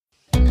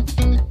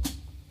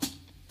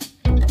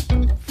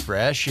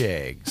Fresh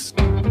Eggs.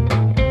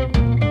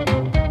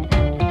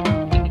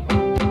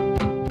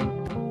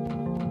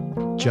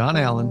 John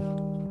Allen.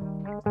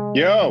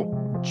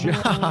 Yo.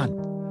 John,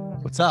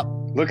 what's up?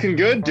 Looking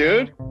good,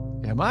 dude.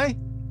 Am I?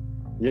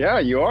 Yeah,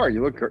 you are.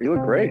 You look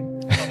great.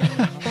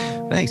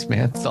 Thanks,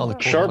 man. It's all the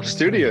cool Sharp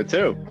studio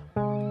too.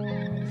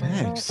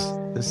 Thanks.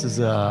 This is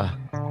I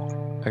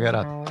got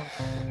a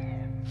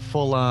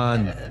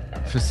full-on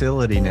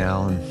facility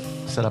now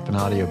and set up an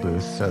audio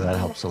booth, so that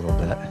helps a little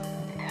bit.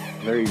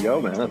 There you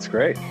go, man. That's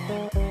great.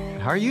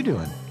 How are you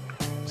doing?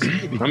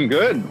 I'm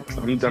good.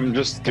 I'm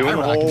just doing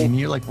a whole.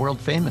 You're like world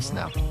famous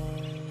now.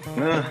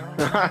 It's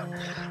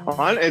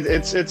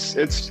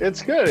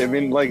good. I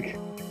mean, like,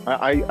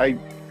 I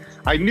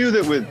knew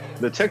that with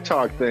the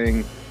TikTok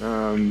thing,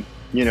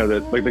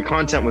 that like the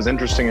content was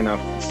interesting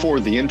enough for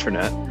the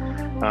internet.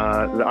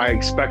 I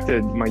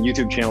expected my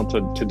YouTube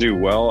channel to do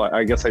well.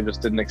 I guess I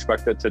just didn't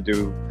expect it to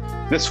do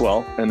this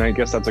well, and I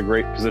guess that's a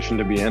great position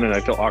to be in. And I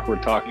feel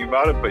awkward talking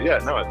about it, but yeah,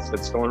 no,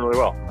 it's going really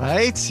well.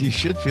 Right? You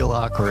should feel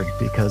awkward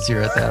because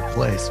you're at that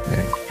place,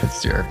 man.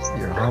 Because you're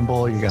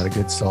humble, you got a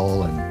good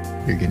soul,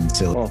 and you're getting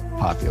so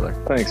popular.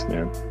 Thanks,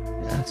 man.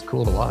 Yeah, it's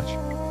cool to watch.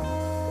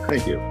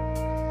 Thank you.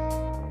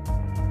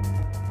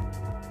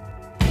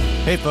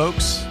 Hey,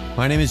 folks.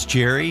 My name is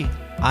Jerry.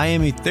 I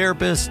am a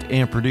therapist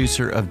and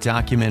producer of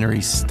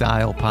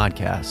documentary-style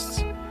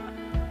podcasts.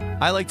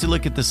 I like to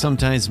look at the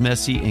sometimes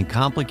messy and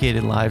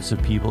complicated lives of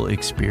people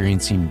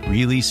experiencing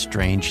really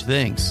strange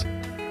things.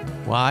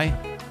 Why?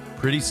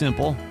 Pretty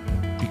simple.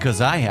 Because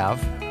I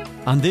have.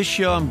 On this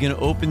show, I'm going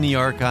to open the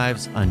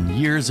archives on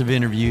years of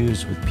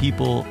interviews with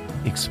people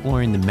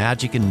exploring the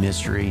magic and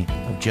mystery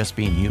of just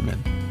being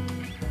human.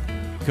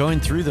 Going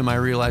through them, I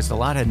realized a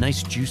lot had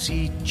nice,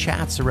 juicy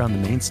chats around the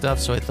main stuff,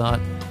 so I thought,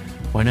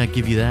 why not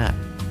give you that?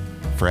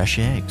 Fresh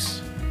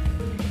eggs.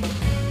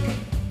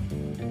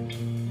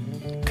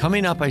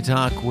 Coming up, I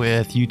talk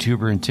with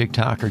YouTuber and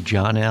TikToker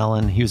John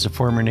Allen. He was a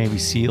former Navy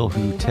SEAL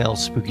who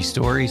tells spooky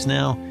stories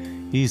now.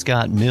 He's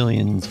got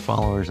millions of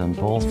followers on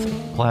both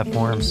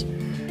platforms.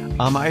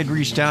 I had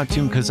reached out to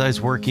him because I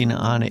was working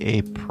on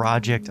a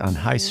project on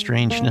high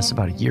strangeness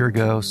about a year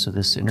ago. So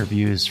this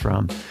interview is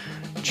from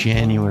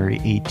January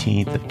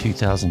 18th of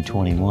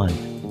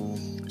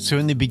 2021. So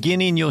in the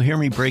beginning, you'll hear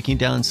me breaking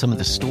down some of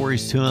the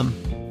stories to him.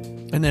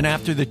 And then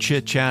after the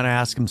chit chat, I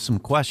asked him some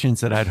questions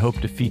that I'd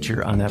hoped to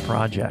feature on that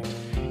project.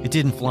 It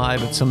didn't fly,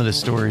 but some of the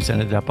stories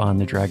ended up on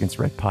the Dragon's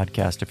Red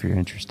podcast if you're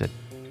interested.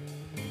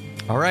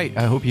 All right,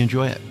 I hope you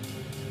enjoy it.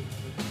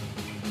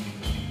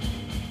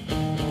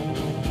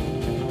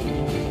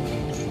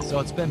 So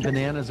it's been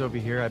bananas over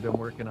here. I've been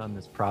working on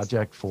this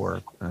project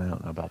for, I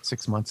don't know, about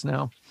 6 months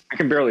now. I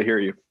can barely hear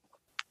you.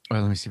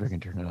 Well, let me see if I can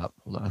turn it up.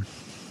 Hold on.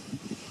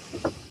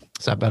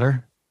 Is that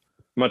better?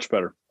 Much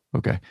better.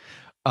 Okay.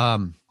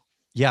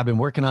 Yeah, I've been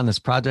working on this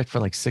project for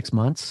like 6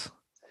 months.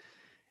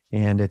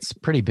 And it's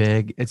pretty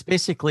big. It's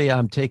basically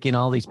I'm taking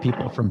all these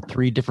people from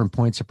 3 different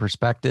points of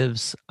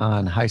perspectives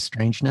on high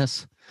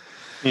strangeness.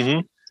 Mm-hmm.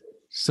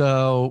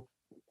 So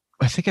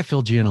I think I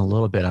filled you in a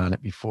little bit on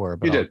it before.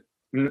 But you did.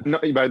 No,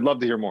 I'd love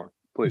to hear more,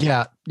 please.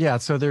 Yeah.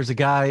 So there's a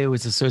guy who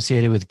was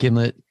associated with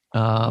Gimlet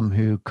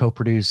who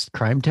co-produced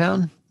Crime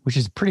Town, which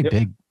is pretty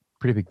big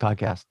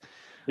podcast.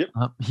 Yep.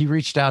 He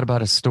reached out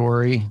about a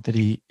story that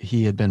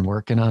he had been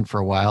working on for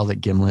a while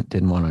that Gimlet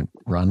didn't want to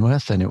run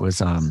with. And it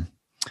was a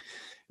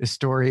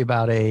story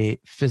about a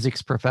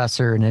physics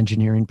professor, an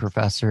engineering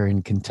professor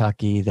in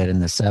Kentucky that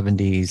in the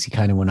 70s, he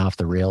kind of went off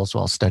the rails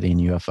while studying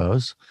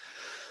UFOs.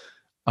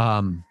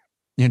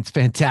 It's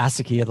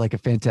fantastic. He had like a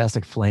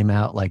fantastic flame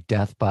out, like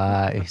death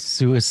by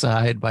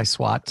suicide by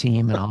SWAT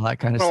team and all that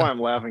kind of stuff.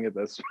 I'm laughing at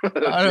this.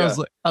 I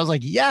was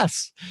like,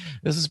 yes,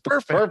 this is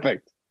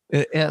perfect.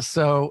 Perfect.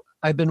 So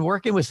I've been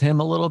working with him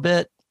a little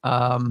bit.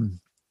 And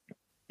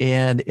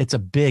it's a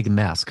big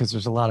mess because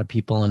there's a lot of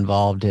people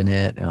involved in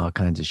it and all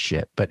kinds of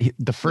shit. But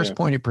the first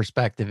point of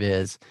perspective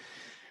is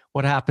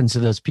what happens to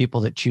those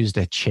people that choose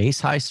to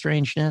chase high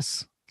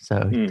strangeness.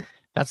 So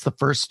that's the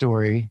first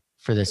story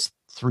for this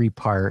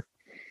 3-part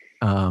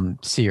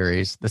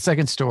series. The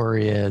second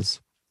story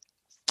is,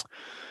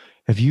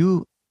 have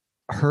you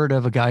heard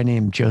of a guy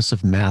named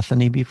Joseph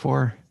Matheny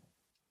before?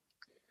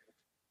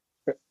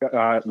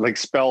 Like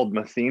spelled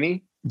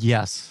Matheny?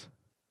 Yes.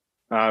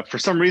 For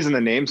some reason, the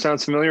name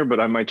sounds familiar,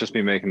 but I might just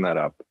be making that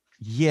up.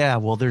 Yeah,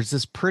 well, there's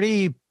this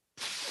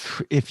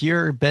if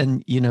you've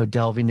been,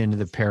 delving into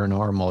the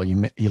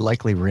paranormal, you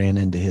likely ran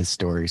into his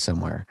story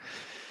somewhere.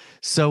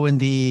 So in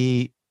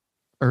the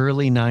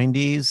early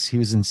 90s, he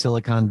was in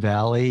Silicon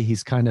Valley.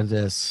 He's kind of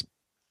this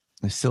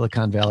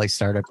Silicon Valley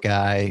startup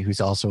guy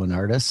who's also an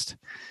artist.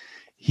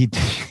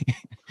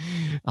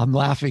 I'm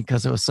laughing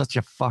because it was such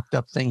a fucked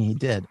up thing he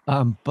did.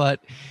 But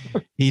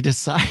he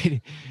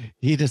decided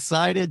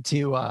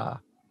to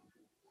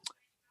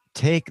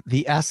take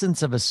the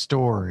essence of a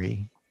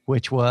story,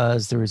 which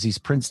was there was these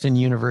Princeton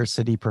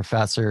University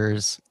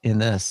professors in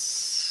the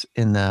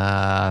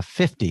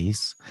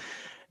 50s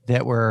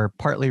that were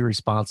partly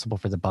responsible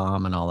for the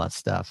bomb and all that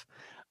stuff.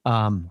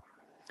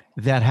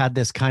 that had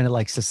this kind of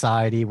like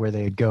society where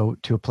they'd go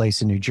to a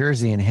place in New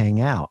Jersey and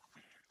hang out.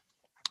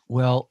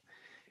 Well,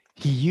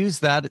 he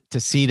used that to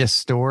seed a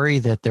story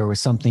that there was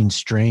something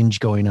strange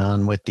going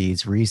on with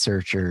these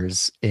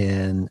researchers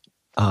in,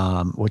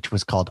 which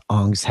was called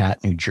Ong's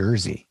Hat, New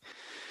Jersey.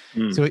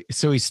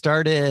 So he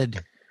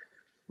started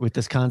with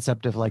this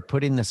concept of like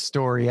putting the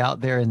story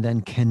out there and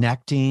then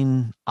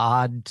connecting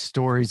odd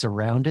stories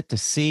around it to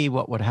see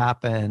what would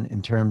happen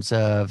in terms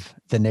of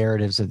the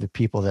narratives of the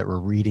people that were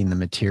reading the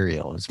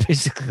material. It's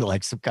basically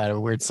like some kind of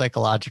weird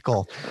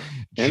psychological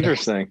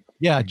Interesting.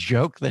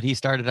 joke that he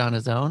started on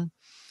his own.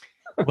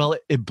 Well,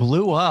 it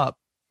blew up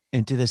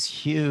into this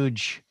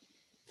huge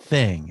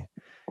thing.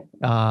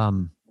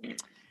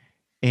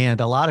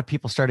 And a lot of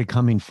people started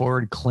coming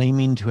forward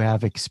claiming to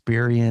have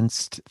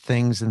experienced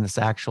things in this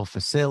actual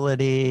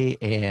facility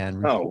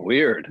and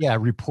weird. Yeah,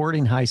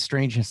 reporting high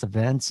strangeness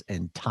events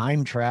and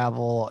time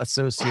travel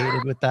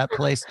associated with that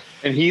place.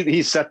 And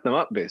he set them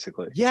up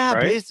basically. Yeah,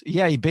 right?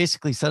 He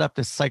basically set up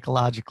this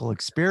psychological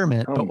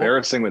experiment. How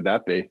embarrassing would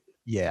that be?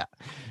 Yeah.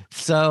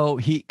 So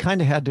he kind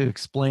of had to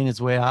explain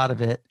his way out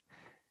of it.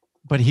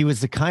 But he was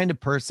the kind of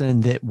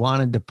person that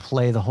wanted to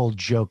play the whole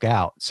joke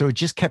out. So it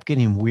just kept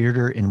getting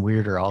weirder and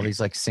weirder. All these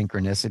like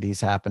synchronicities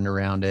happened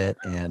around it.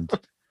 And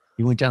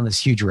he went down this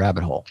huge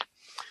rabbit hole.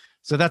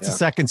 So that's the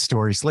second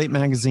story. Slate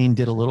Magazine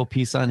did a little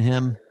piece on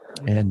him.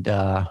 And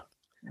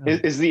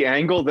is the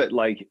angle that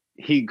like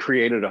he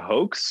created a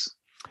hoax?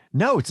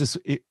 No, it's this.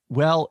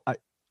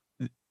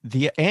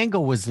 The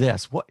angle was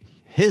this. What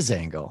his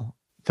angle,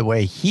 the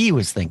way he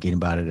was thinking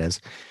about it is,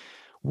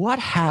 what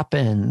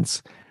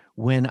happens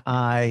when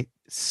I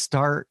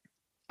start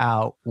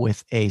out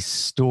with a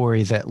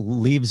story that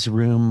leaves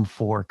room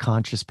for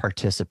conscious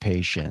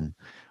participation?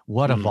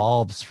 What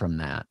evolves from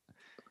that?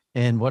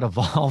 And what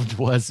evolved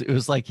was, it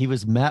was like he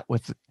was met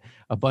with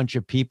a bunch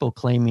of people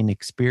claiming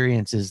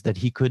experiences that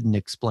he couldn't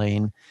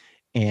explain.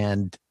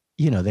 And,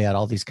 they had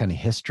all these kind of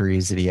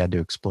histories that he had to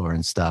explore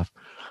and stuff.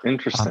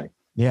 Interesting.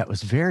 Yeah, it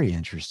was very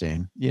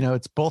interesting.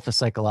 It's both a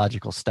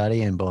psychological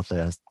study and both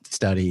a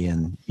study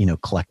in,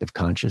 collective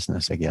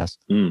consciousness, I guess.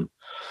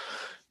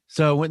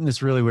 So I went in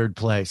this really weird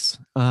place.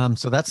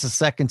 So that's the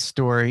second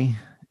story.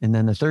 And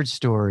then the third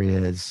story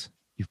is,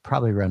 you've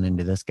probably run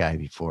into this guy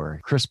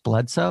before. Chris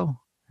Bledsoe.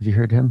 Have you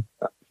heard him?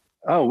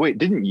 Oh, wait,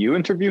 didn't you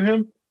interview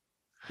him?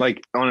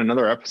 Like on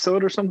another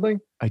episode or something?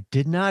 I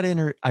did not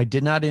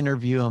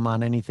interview him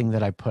on anything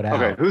that I put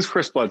out. Okay, who's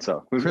Chris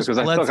Bledsoe? Because I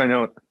feel like I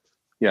know.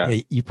 Yeah.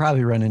 You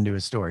probably run into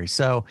his story.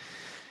 So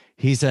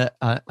he's a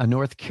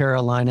North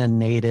Carolina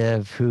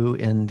native who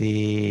in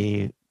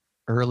the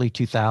early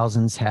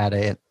 2000s had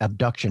an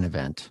abduction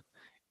event.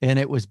 And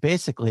it was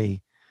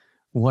basically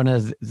one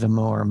of the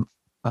more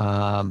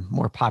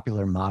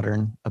popular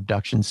modern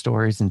abduction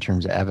stories in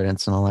terms of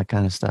evidence and all that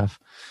kind of stuff.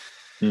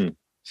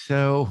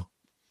 So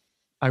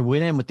I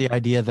went in with the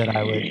idea that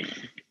I would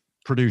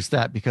produce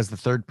that because the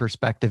third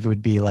perspective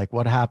would be like,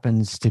 what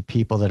happens to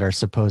people that are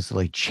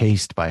supposedly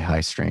chased by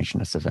high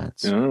strangeness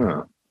events?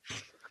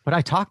 But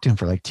I talked to him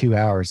for like 2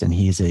 hours, and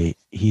he's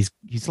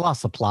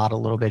lost the plot a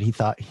little bit. He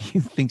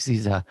thinks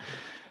he's a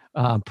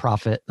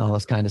prophet and all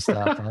this kind of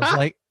stuff. I was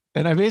like,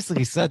 and I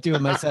basically said to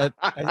him,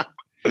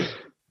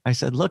 I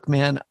said, look,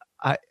 man,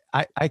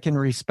 I can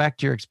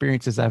respect your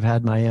experiences. I've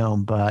had my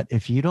own, but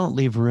if you don't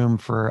leave room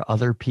for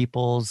other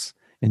people's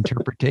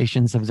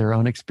interpretations of their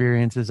own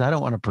experiences, I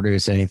don't want to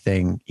produce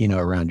anything,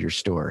 around your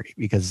story,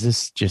 because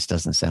this just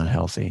doesn't sound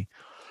healthy.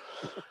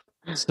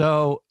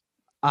 So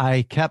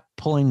I kept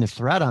pulling the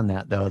thread on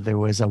that, though. There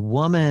was a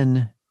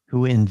woman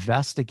who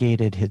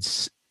investigated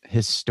his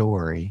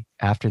story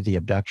after the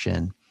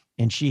abduction,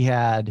 and she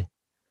had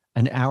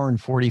an hour and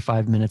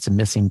 45 minutes of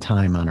missing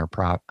time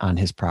on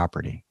his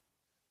property.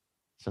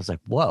 So I was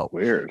like, whoa.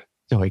 Weird.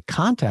 So I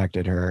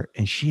contacted her,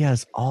 and she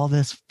has all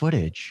this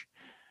footage.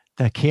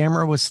 The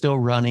camera was still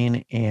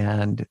running,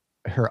 and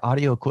her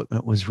audio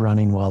equipment was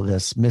running while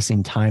this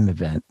missing time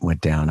event went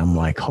down. I'm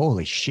like,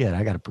 holy shit,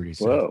 I got to produce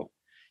it. Whoa.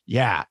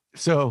 Yeah.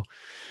 So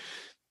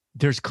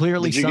there's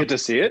clearly. Did you get to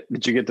see it?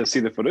 Did you get to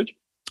see the footage?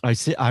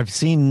 I've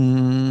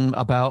seen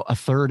about a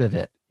third of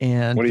it.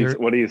 And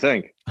what do you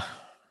think?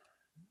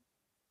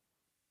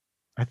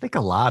 I think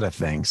a lot of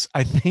things.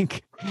 I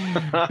think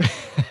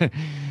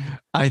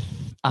I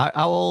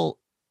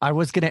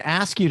was going to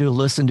ask you to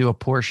listen to a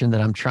portion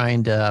that I'm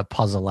trying to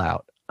puzzle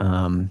out.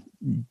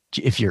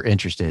 If you're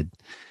interested,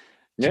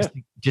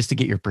 just to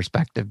get your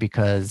perspective,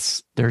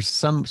 because there's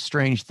some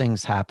strange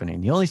things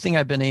happening. The only thing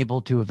I've been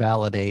able to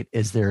validate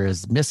is there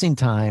is missing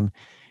time,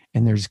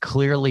 and there's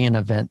clearly an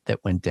event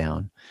that went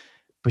down.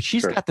 But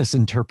she's got this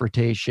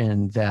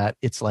interpretation that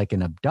it's like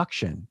an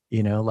abduction,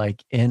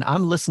 and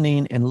I'm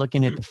listening and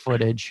looking at the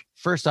footage.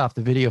 First off,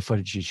 the video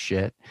footage is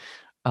shit.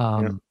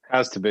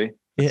 Has to be.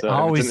 It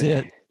always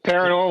is.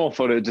 Paranormal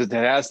footage, it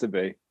has to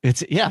be.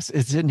 It's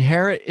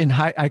inherent in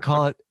high. I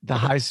call it the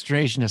high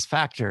strangeness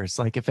factor. It's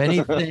like, if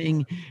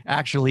anything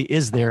actually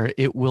is there,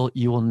 you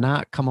will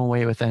not come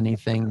away with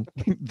anything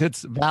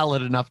that's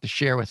valid enough to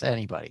share with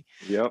anybody.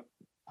 Yep.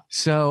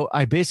 So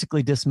I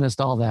basically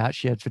dismissed all that.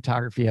 She had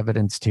photography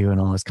evidence too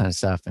and all this kind of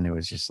stuff. And it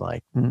was just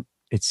like,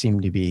 it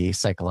seemed to be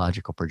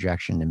psychological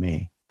projection to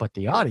me. But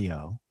the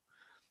audio,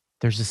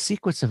 there's a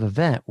sequence of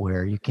event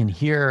where you can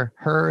hear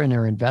her and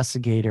her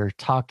investigator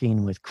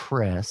talking with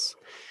Chris.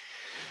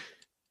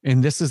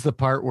 And this is the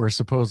part where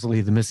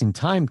supposedly the missing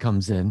time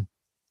comes in.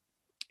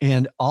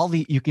 And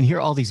you can hear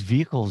all these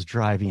vehicles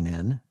driving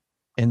in,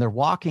 and they're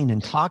walking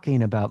and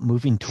talking about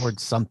moving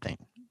towards something.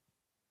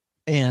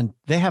 And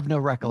they have no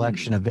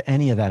recollection of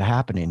any of that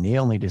happening. They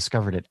only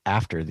discovered it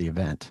after the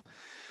event.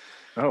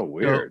 Oh,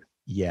 weird. So,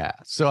 yeah.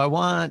 So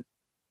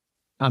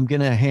I'm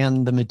going to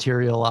hand the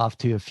material off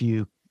to a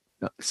few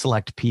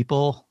select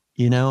people,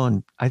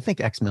 and I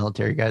think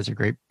ex-military guys are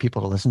great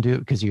people to listen to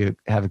because you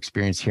have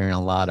experience hearing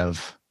a lot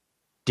of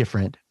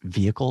different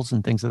vehicles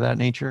and things of that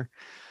nature.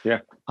 Yeah.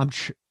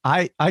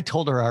 I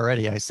told her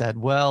already, I said,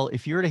 well,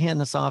 if you were to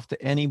hand this off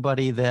to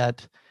anybody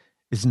that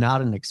is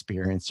not an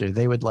experiencer,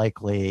 they would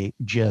likely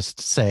just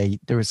say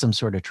there was some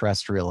sort of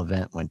terrestrial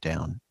event went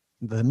down.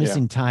 The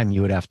missing time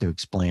you would have to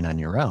explain on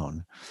your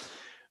own.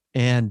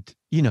 And,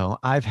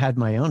 I've had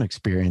my own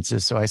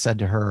experiences. So I said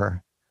to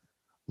her,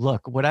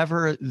 look,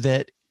 whatever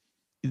that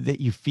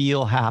you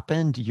feel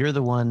happened, you're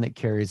the one that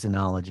carries the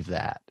knowledge of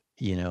that.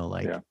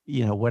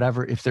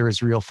 Whatever, if there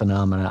is real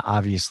phenomena,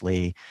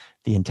 obviously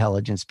the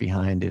intelligence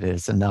behind it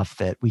is enough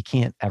that we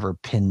can't ever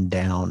pin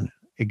down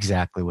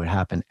exactly what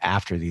happened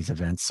after these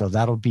events. So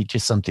that'll be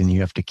just something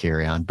you have to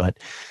carry on. But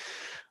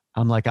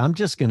I'm like, I'm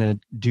just going to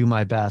do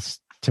my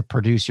best to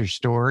produce your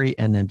story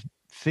and then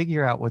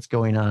figure out what's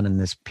going on in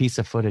this piece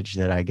of footage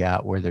that I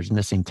got where there's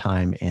missing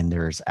time and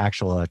there's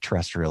actual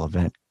terrestrial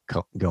event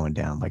going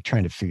down, like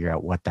trying to figure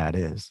out what that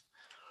is.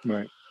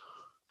 Right.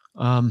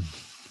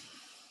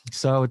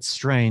 So it's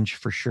strange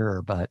for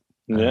sure, but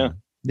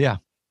yeah.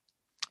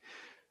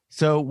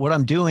 So what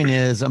I'm doing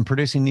is I'm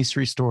producing these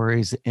 3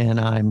 stories and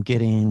I'm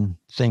getting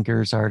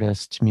thinkers,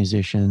 artists,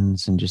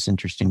 musicians, and just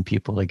interesting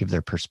people to give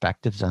their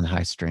perspectives on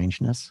high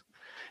strangeness.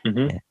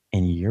 Mm-hmm.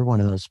 And you're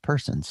one of those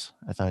persons.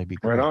 I thought it'd be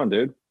great. Right on,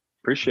 dude.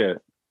 Appreciate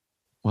it.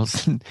 Well,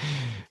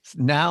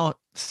 now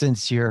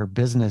since your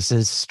business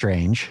is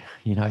strange,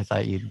 I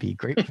thought you'd be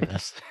great for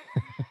this.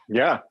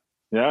 Yeah.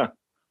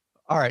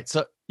 All right.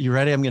 So you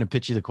ready? I'm going to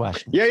pitch you the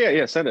question.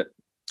 Yeah. Send it.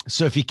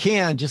 So if you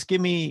can, just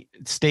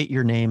state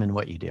your name and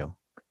what you do.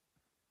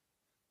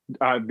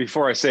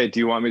 Before I say it, do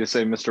you want me to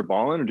say Mr.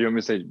 Ballin or do you want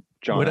me to say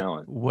John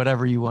Allen?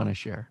 Whatever you want to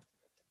share.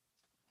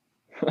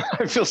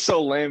 I feel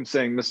so lame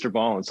saying Mr.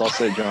 Ballin, so I'll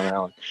say John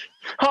Allen.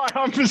 Hi,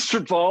 I'm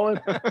Mr. Ballin.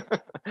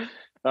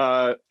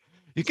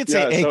 You could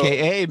say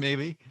AKA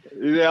maybe.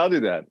 Yeah, I'll do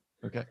that.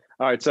 Okay.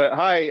 All right. So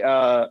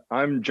hi,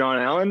 I'm John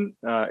Allen,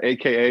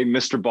 AKA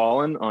Mr.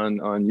 Ballin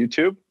on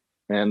YouTube,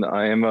 and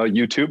I am a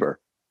YouTuber.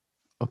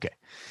 Okay.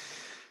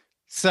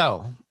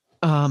 So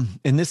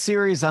in this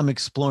series, I'm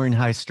exploring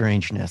high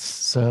strangeness.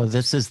 So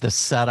this is the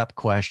setup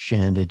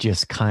question to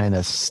just kind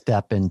of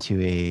step into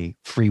a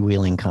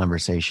freewheeling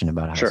conversation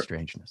about high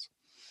strangeness.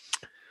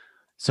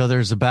 So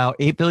there's about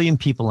 8 billion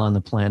people on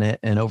the planet,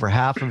 and over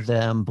half of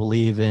them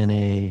believe in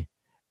a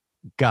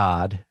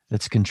God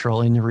that's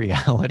controlling the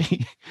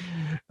reality.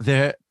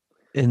 They're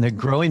in the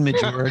growing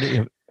majority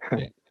of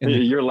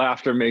your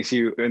laughter makes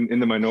you in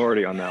the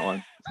minority on that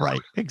one.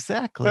 Right.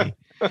 Exactly.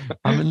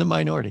 I'm in the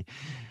minority.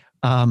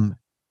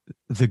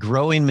 The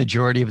growing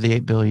majority of the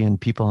 8 billion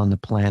people on the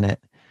planet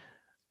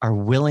are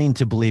willing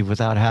to believe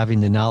without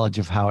having the knowledge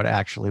of how it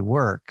actually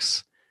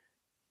works.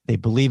 They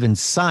believe in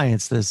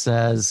science that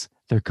says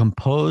they're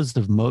composed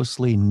of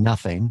mostly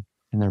nothing,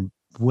 and they're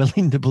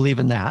willing to believe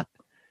in that.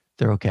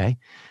 They're okay.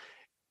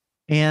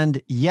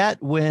 And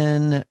yet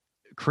when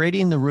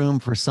creating the room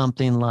for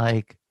something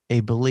like a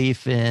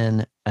belief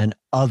in an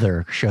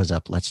other shows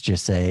up, let's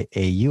just say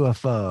a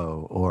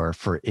UFO, or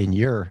for in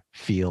your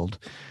field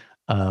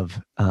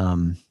of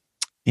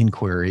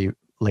inquiry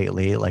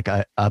lately, like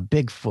a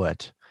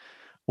Bigfoot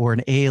or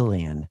an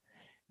alien,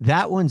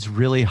 that one's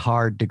really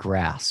hard to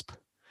grasp.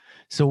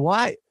 So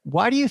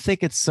why do you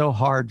think it's so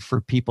hard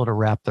for people to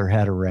wrap their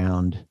head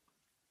around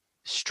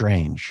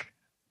strange?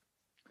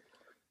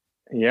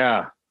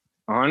 Yeah,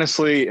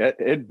 honestly,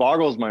 it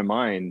boggles my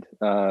mind,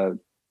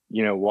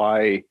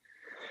 why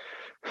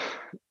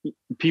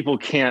people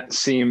can't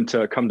seem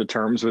to come to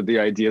terms with the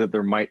idea that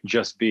there might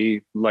just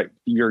be, like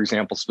your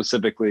example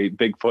specifically,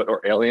 Bigfoot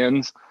or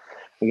aliens,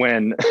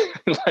 when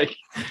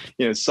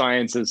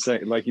science is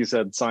saying, like you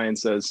said,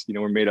 science says,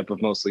 we're made up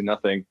of mostly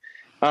nothing.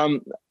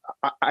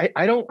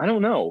 I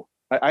don't know.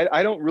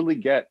 I don't really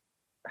get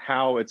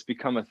how it's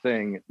become a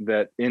thing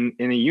that in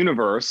a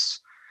universe,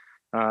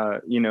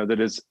 that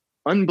is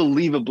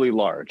unbelievably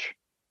large,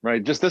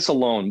 right? Just this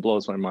alone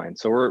blows my mind.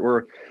 So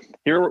we're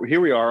here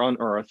we are on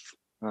Earth,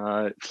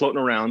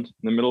 floating around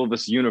in the middle of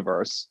this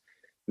universe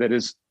that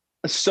is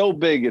so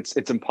big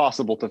it's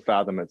impossible to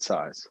fathom its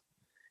size,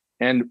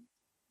 and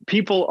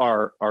people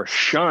are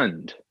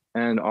shunned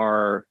and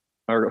are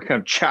kind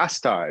of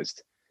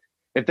chastised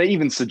if they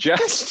even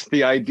suggest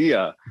the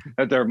idea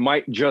that there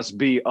might just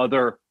be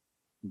other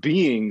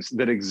beings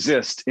that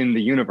exist in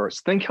the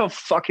universe. Think how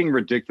fucking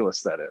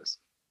ridiculous that is.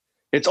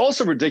 It's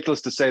also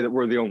ridiculous to say that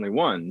we're the only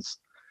ones,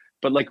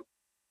 but like,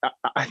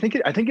 I think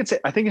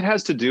it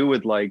has to do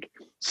with like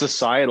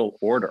societal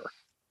order.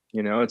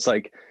 You know, it's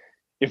like,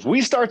 if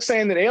we start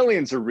saying that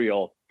aliens are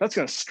real, that's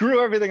going to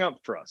screw everything up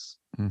for us.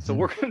 Mm-hmm. So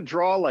we're going to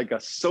draw like a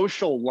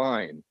social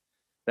line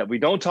that we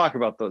don't talk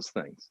about those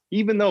things,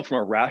 even though from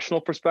a rational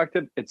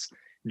perspective, it's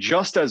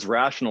just as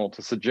rational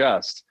to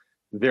suggest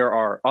there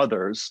are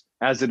others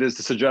as it is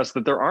to suggest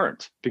that there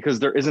aren't, because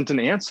there isn't an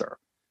answer.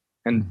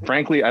 And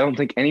frankly, I don't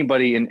think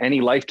anybody in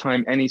any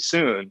lifetime,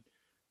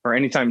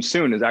 anytime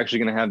soon is actually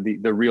going to have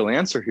the real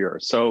answer here.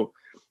 So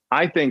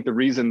I think the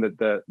reason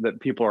that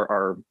people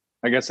are,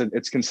 I guess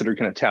it's considered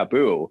kind of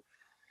taboo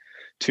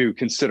to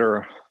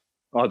consider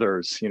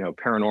others, you know,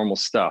 paranormal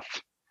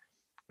stuff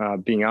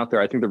being out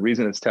there. I think the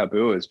reason it's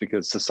taboo is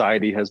because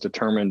society has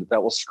determined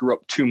that will screw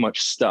up too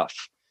much stuff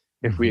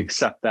if we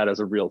accept that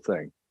as a real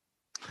thing.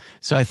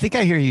 So I think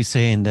I hear you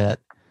saying that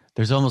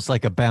there's almost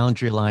like a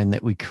boundary line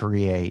that we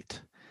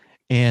create.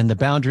 And the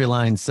boundary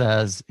line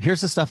says,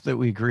 here's the stuff that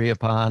we agree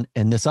upon,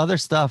 and this other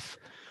stuff,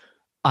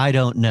 I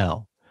don't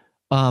know.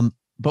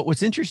 But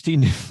what's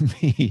interesting to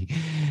me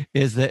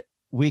is that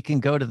we can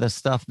go to the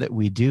stuff that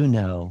we do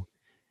know,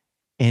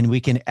 and we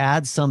can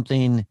add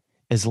something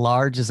as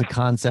large as a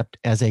concept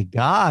as a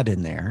God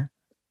in there,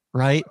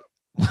 right?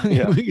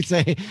 Yeah. We can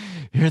say,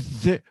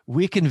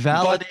 we can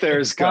validate but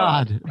there's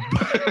God.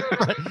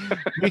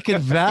 We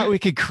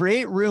can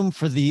create room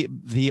for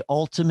the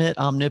ultimate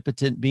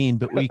omnipotent being,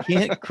 but we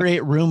can't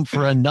create room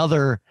for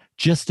another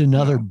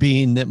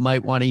being that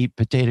might want to eat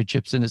potato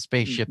chips in a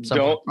spaceship.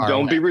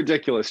 Don't be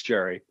ridiculous,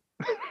 Jerry.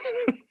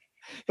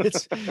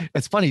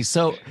 It's funny.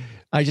 So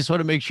I just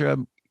want to make sure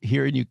I'm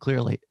hearing you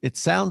clearly. It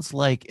sounds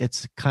like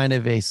it's kind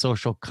of a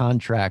social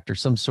contract or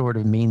some sort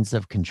of means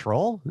of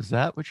control. Is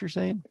that what you're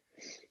saying?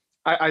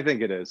 I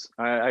think it is.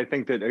 I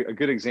think that a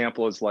good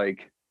example is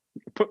like,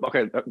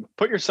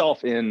 put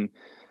yourself in,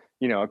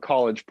 you know, a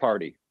college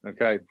party.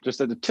 Okay,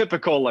 just a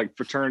typical like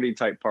fraternity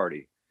type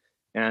party,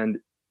 and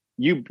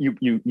you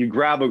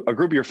grab a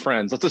group of your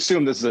friends. Let's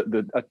assume this is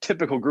a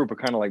typical group of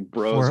kind of like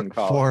bros in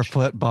college.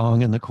 4-foot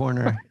bong in the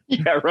corner.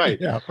 Yeah, right.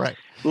 Yeah, right.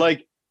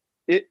 Like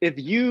if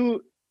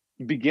you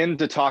begin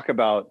to talk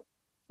about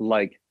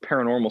like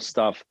paranormal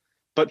stuff,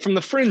 but from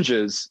the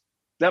fringes,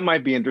 that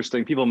might be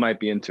interesting. People might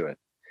be into it.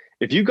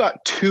 If you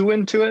got too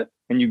into it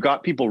and you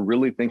got people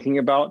really thinking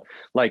about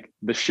like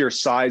the sheer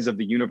size of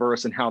the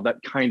universe and how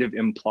that kind of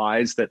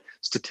implies that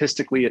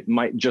statistically it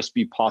might just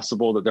be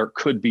possible that there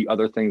could be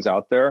other things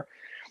out there,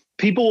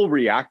 people will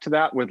react to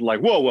that with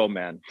like, whoa,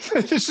 man,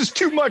 this is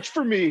too much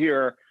for me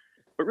here.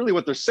 But really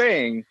what they're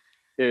saying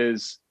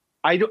is,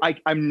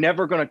 I'm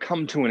never going to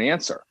come to an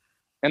answer.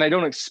 And I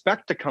don't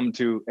expect to come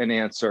to an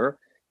answer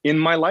in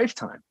my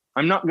lifetime.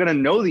 I'm not going to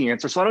know the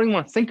answer. So I don't even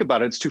want to think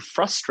about it. It's too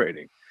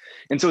frustrating.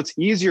 And so it's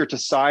easier to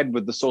side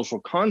with the social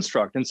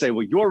construct and say,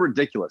 well, you're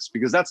ridiculous,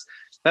 because that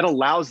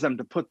allows them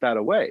to put that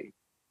away.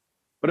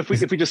 But if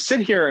we just sit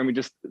here and we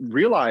just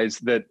realize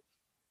that,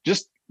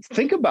 just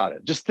think about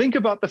it. Just think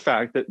about the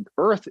fact that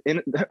Earth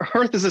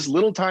is this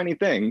little tiny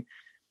thing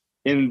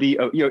in the,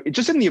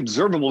 just in the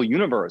observable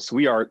universe.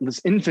 We are this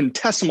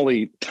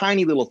infinitesimally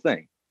tiny little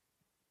thing.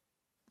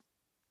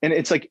 And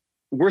it's like,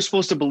 we're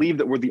supposed to believe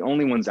that we're the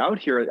only ones out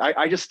here.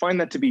 I just find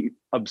that to be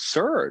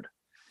absurd.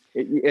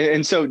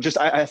 And so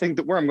I think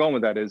that where I'm going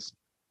with that is,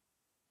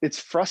 it's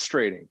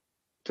frustrating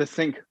to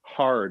think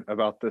hard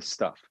about this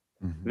stuff.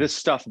 Mm-hmm. This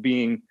stuff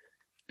being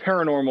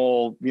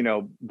paranormal, you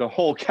know, the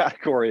whole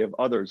category of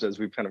others, as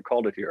we've kind of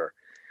called it here.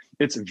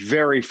 It's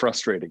very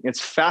frustrating.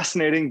 It's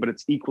fascinating, but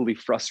it's equally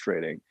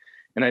frustrating.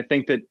 And I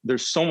think that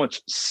there's so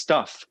much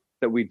stuff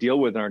that we deal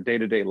with in our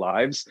day-to-day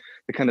lives,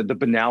 the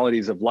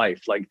banalities of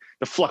life, like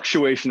the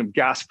fluctuation of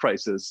gas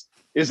prices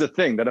is a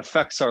thing that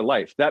affects our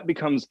life. That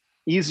becomes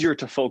easier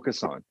to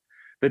focus on.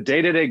 The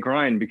day-to-day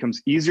grind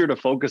becomes easier to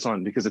focus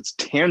on because it's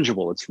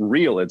tangible, it's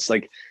real. It's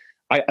like,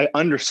 I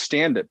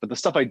understand it, but the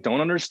stuff I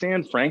don't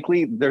understand,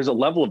 frankly, there's a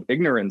level of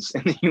ignorance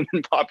in the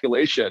human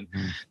population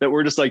that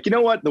we're just like, you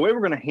know what, the way we're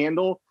going to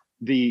handle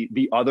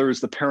the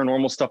others, the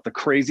paranormal stuff, the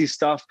crazy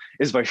stuff,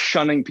 is by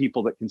shunning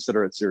people that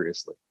consider it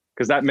seriously,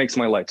 because that makes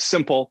my life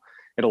simple.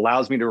 It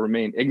allows me to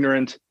remain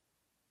ignorant.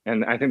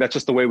 And I think that's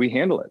just the way we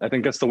handle it. I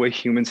think that's the way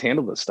humans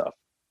handle this stuff.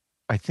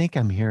 I think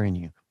I'm hearing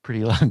you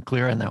pretty loud and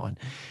clear on that one.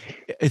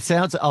 It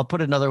sounds, I'll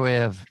put another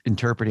way of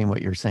interpreting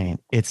what you're saying.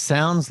 It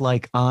sounds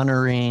like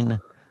honoring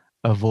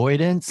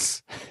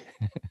avoidance,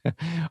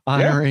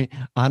 honoring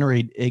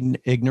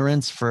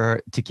ignorance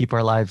to keep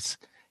our lives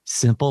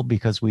simple,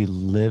 because we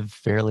live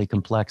fairly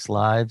complex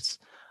lives.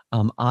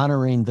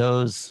 Honoring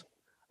those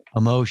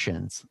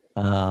emotions,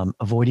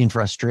 avoiding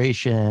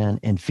frustration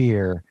and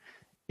fear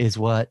is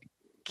what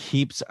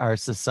keeps our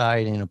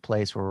society in a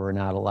place where we're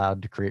not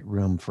allowed to create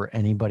room for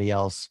anybody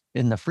else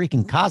in the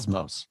freaking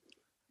cosmos.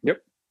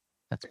 Yep.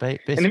 That's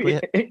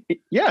basically it.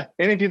 Yeah.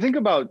 And if you think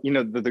about,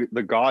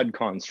 the God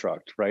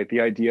construct, right?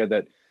 The idea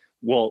that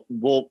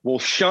we'll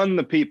shun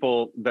the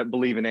people that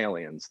believe in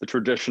aliens, the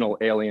traditional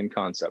alien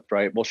concept,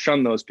 right? We'll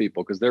shun those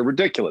people because they're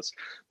ridiculous,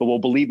 but we'll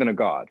believe in a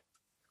God.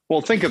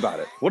 Well, think about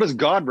it. What does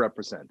God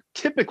represent?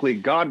 Typically,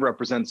 God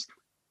represents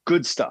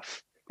good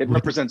stuff. It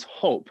represents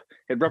hope.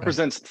 It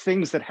represents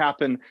things that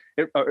happen.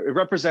 It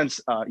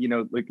represents,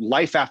 like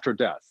life after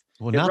death.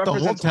 Well, not the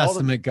Old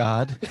Testament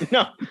God.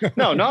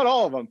 No, not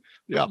all of them.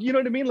 Yeah. You know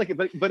what I mean? Like,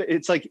 but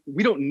it's like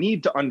we don't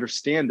need to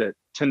understand it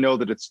to know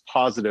that it's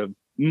positive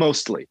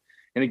mostly.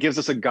 And it gives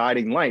us a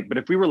guiding light. But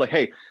if we were like,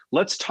 hey,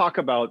 let's talk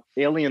about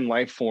alien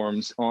life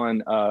forms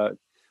on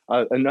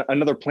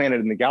another planet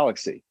in the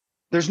galaxy,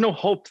 there's no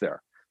hope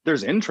there.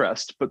 There's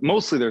interest, but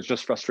mostly there's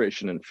just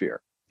frustration and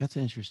fear. That's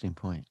an interesting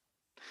point.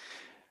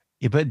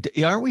 Yeah, but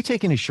aren't we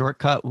taking a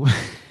shortcut?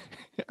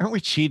 Aren't we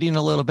cheating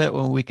a little bit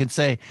when we can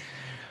say,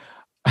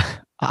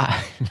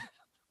 I'm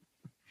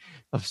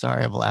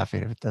sorry, I'm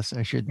laughing.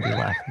 I shouldn't be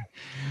laughing.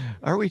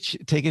 Are we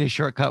taking a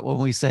shortcut when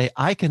we say,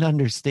 I can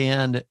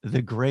understand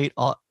the great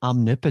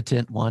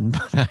omnipotent one,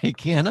 but I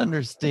can't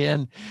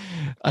understand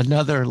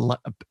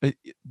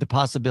the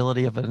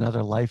possibility of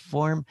another life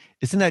form?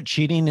 Isn't that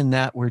cheating in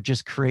that we're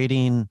just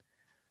creating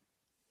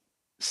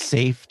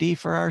safety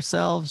for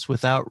ourselves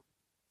without,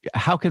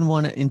 how can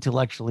one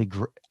intellectually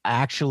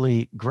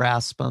actually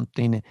grasp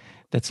something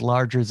that's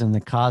larger than the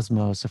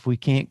cosmos if we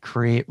can't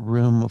create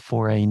room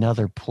for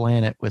another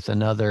planet with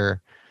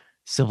another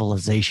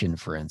civilization,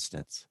 for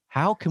instance?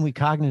 How can we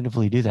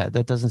cognitively do that?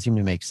 That doesn't seem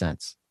to make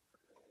sense.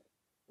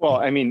 Well,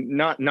 I mean,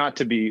 not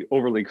to be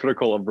overly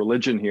critical of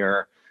religion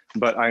here,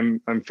 but I'm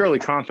fairly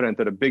confident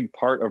that a big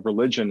part of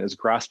religion is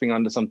grasping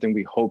onto something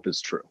we hope is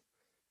true,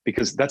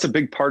 because that's a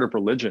big part of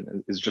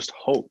religion is just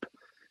hope.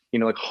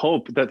 Like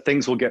hope that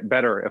things will get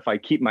better if I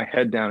keep my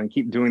head down and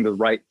keep doing the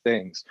right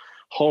things.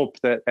 Hope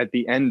that at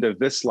the end of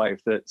this life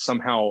that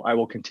somehow I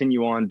will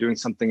continue on doing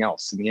something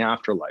else in the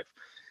afterlife.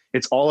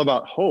 It's all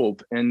about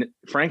hope. And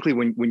frankly,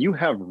 when you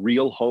have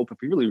real hope,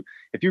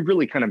 if you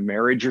really kind of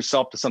married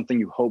yourself to something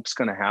you hope's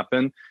going to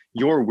happen,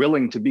 you're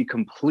willing to be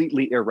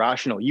completely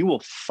irrational. You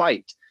will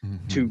fight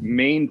to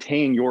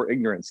maintain your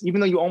ignorance,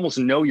 even though you almost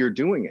know you're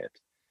doing it.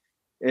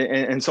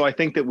 And so I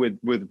think that with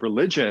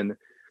religion,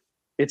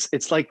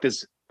 it's like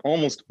this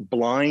almost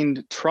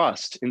blind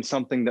trust in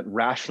something that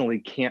rationally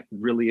can't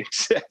really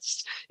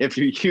exist if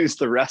you use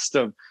the rest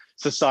of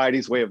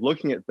society's way of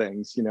looking at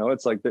things.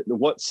 It's like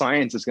what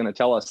science is going to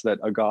tell us that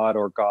a god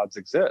or gods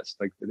exist?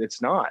 Like,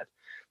 it's not.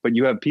 But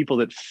you have people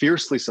that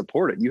fiercely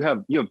support it. You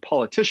have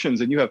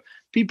politicians and you have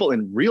people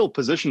in real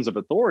positions of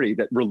authority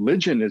that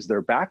religion is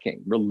their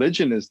backing.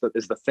 Religion is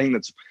the thing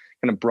that's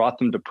kind of brought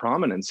them to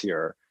prominence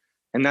here,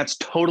 and that's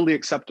totally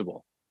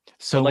acceptable.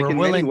 So like we're in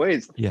willing, many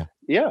ways,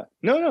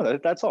 no,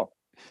 that's all.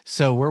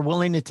 So we're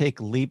willing to take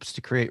leaps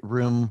to create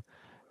room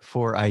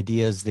for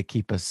ideas that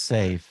keep us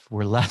safe.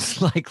 We're less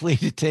likely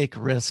to take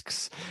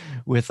risks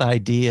with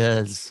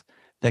ideas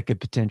that could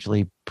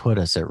potentially put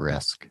us at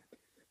risk.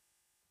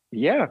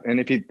 Yeah, and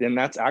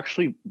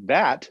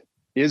that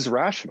is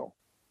rational.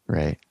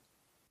 Right.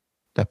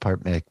 That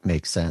part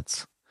makes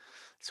sense.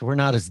 So we're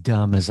not as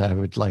dumb as I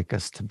would like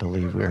us to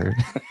believe we're.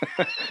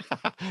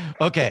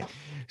 Okay,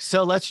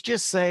 so let's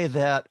just say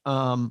that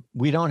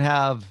we don't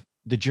have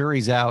the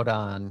jury's out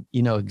on,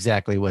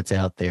 exactly what's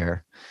out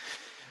there.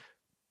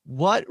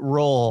 What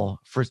role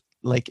for,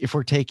 like, if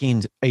we're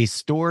taking a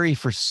story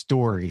for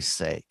story's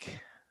sake,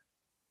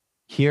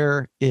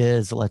 here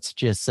is, let's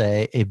just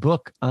say, a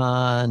book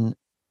on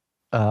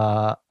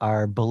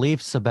our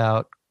beliefs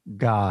about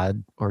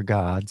God or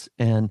gods,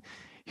 and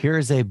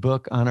here's a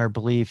book on our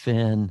belief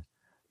in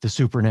the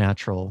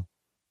supernatural,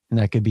 and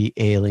that could be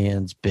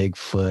aliens,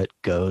 Bigfoot,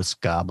 ghosts,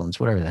 goblins,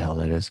 whatever the hell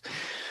that is.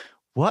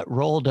 What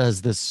role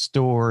does this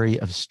story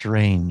of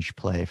Strange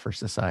play for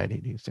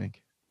society, do you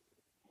think?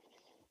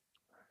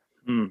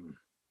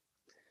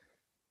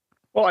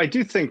 Well, I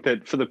do think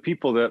that for the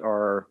people that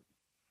are,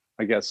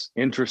 I guess,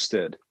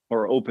 interested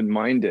or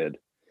open-minded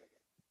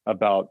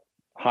about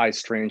high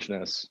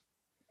strangeness,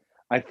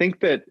 I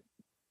think that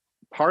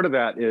part of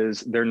that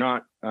is they're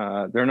not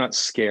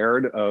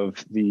scared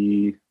of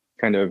the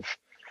kind of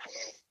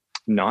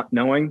not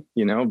knowing,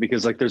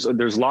 because like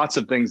there's lots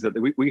of things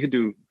that we could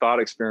do thought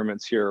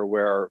experiments here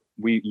where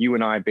you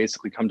and I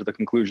basically come to the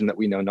conclusion that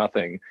we know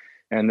nothing,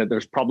 and that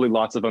there's probably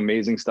lots of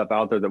amazing stuff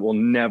out there that we'll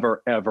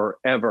never, ever,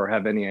 ever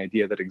have any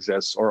idea that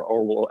exists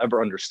or will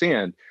ever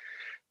understand.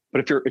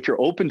 But if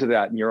you're open to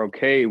that and you're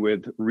okay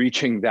with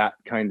reaching that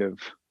kind of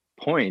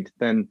point,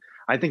 then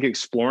I think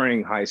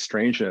exploring high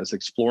strangeness,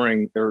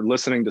 exploring or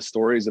listening to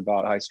stories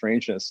about high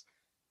strangeness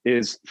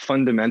is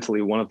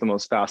fundamentally one of the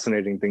most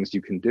fascinating things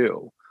you can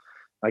do.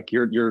 Like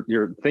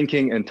you're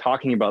thinking and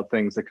talking about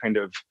things that kind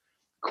of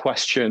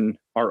question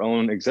our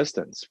own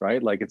existence,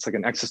 right? Like it's like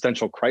an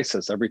existential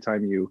crisis every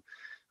time you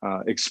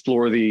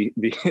explore the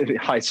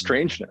high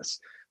strangeness.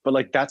 But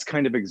like that's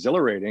kind of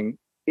exhilarating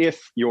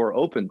if you're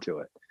open to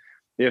it.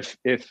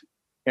 If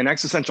an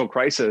existential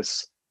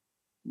crisis,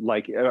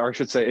 like, or I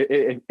should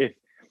say,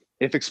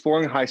 if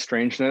exploring high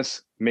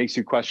strangeness makes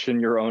you question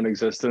your own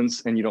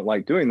existence and you don't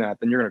like doing that,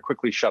 then you're going to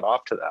quickly shut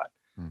off to that.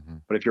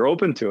 But if you're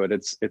open to it,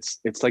 it's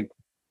like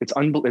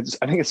I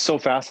think it's so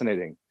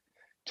fascinating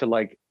to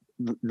like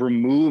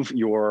remove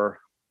your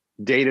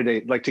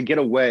day-to-day, like to get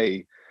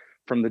away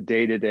from the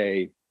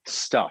day-to-day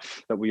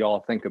stuff that we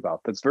all think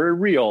about that's very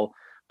real,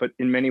 but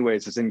in many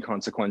ways is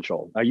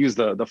inconsequential. I use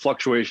the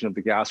fluctuation of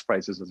the gas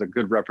prices as a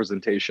good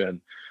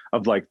representation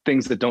of like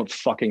things that don't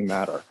fucking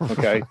matter.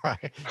 Okay.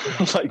 Right.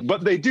 Like,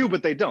 but they do,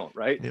 but they don't,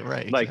 right?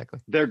 Right. Like Exactly.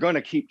 they're going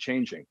to keep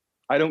changing.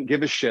 I don't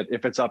give a shit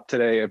if it's up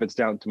today, if it's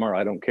down tomorrow,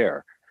 I don't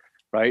care.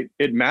 Right.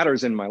 It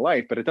matters in my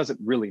life, but it doesn't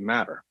really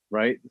matter.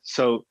 Right.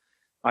 So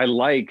I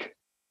like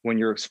when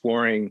you're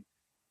exploring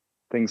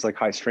things like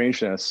high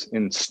strangeness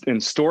in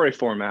story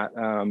format.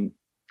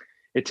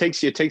 It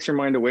takes your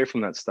mind away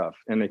from that stuff,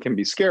 and it can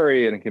be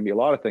scary and it can be a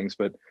lot of things,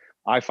 but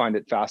I find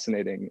it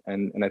fascinating.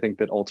 And I think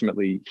that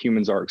ultimately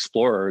humans are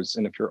explorers.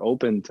 And if you're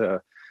open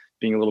to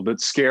being a little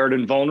bit scared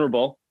and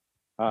vulnerable,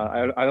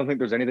 I don't think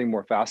there's anything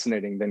more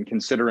fascinating than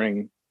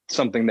considering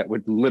something that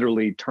would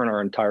literally turn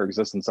our entire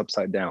existence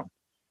upside down.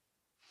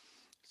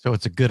 So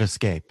it's a good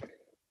escape.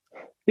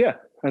 Yeah,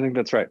 I think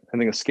that's right. I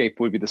think escape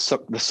would be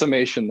the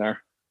summation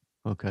there.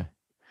 Okay.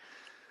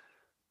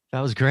 That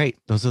was great.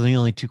 Those are the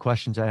only two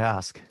questions I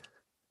ask.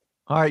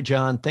 All right,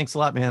 John. Thanks a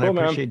lot, man. Cool,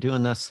 I appreciate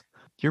doing this.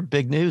 You're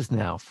big news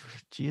now.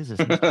 Jesus.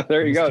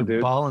 There you go,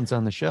 dude. Ballin's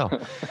on the show.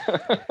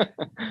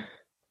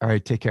 All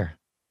right. Take care.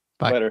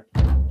 Bye. Later.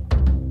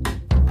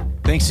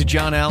 Thanks to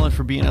John Allen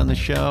for being on the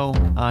show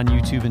on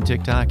YouTube and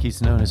TikTok.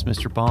 He's known as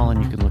Mr.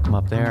 Ballin. You can look him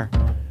up there.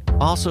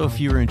 Also, if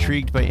you were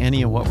intrigued by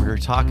any of what we were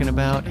talking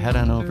about, head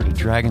on over to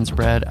Dragon's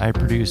Bread. I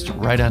produced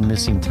Right on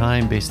Missing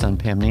Time based on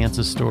Pam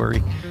Nance's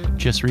story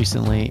just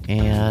recently.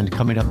 And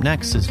coming up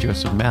next is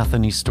Joseph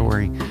Mathany's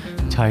story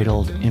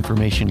titled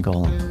Information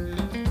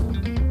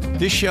Golem.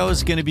 This show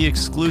is going to be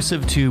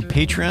exclusive to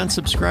Patreon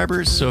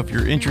subscribers. So if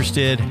you're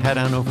interested, head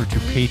on over to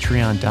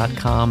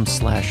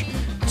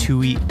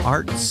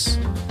patreon.com/TUIArts.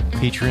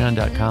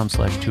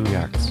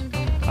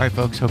 Patreon.com/TUIArts. All right,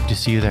 folks. Hope to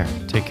see you there.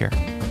 Take care.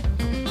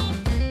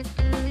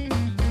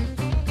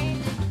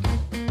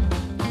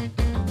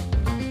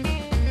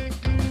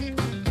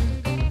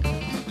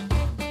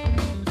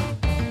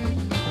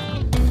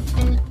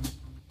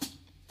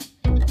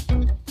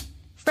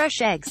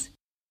 Fresh eggs.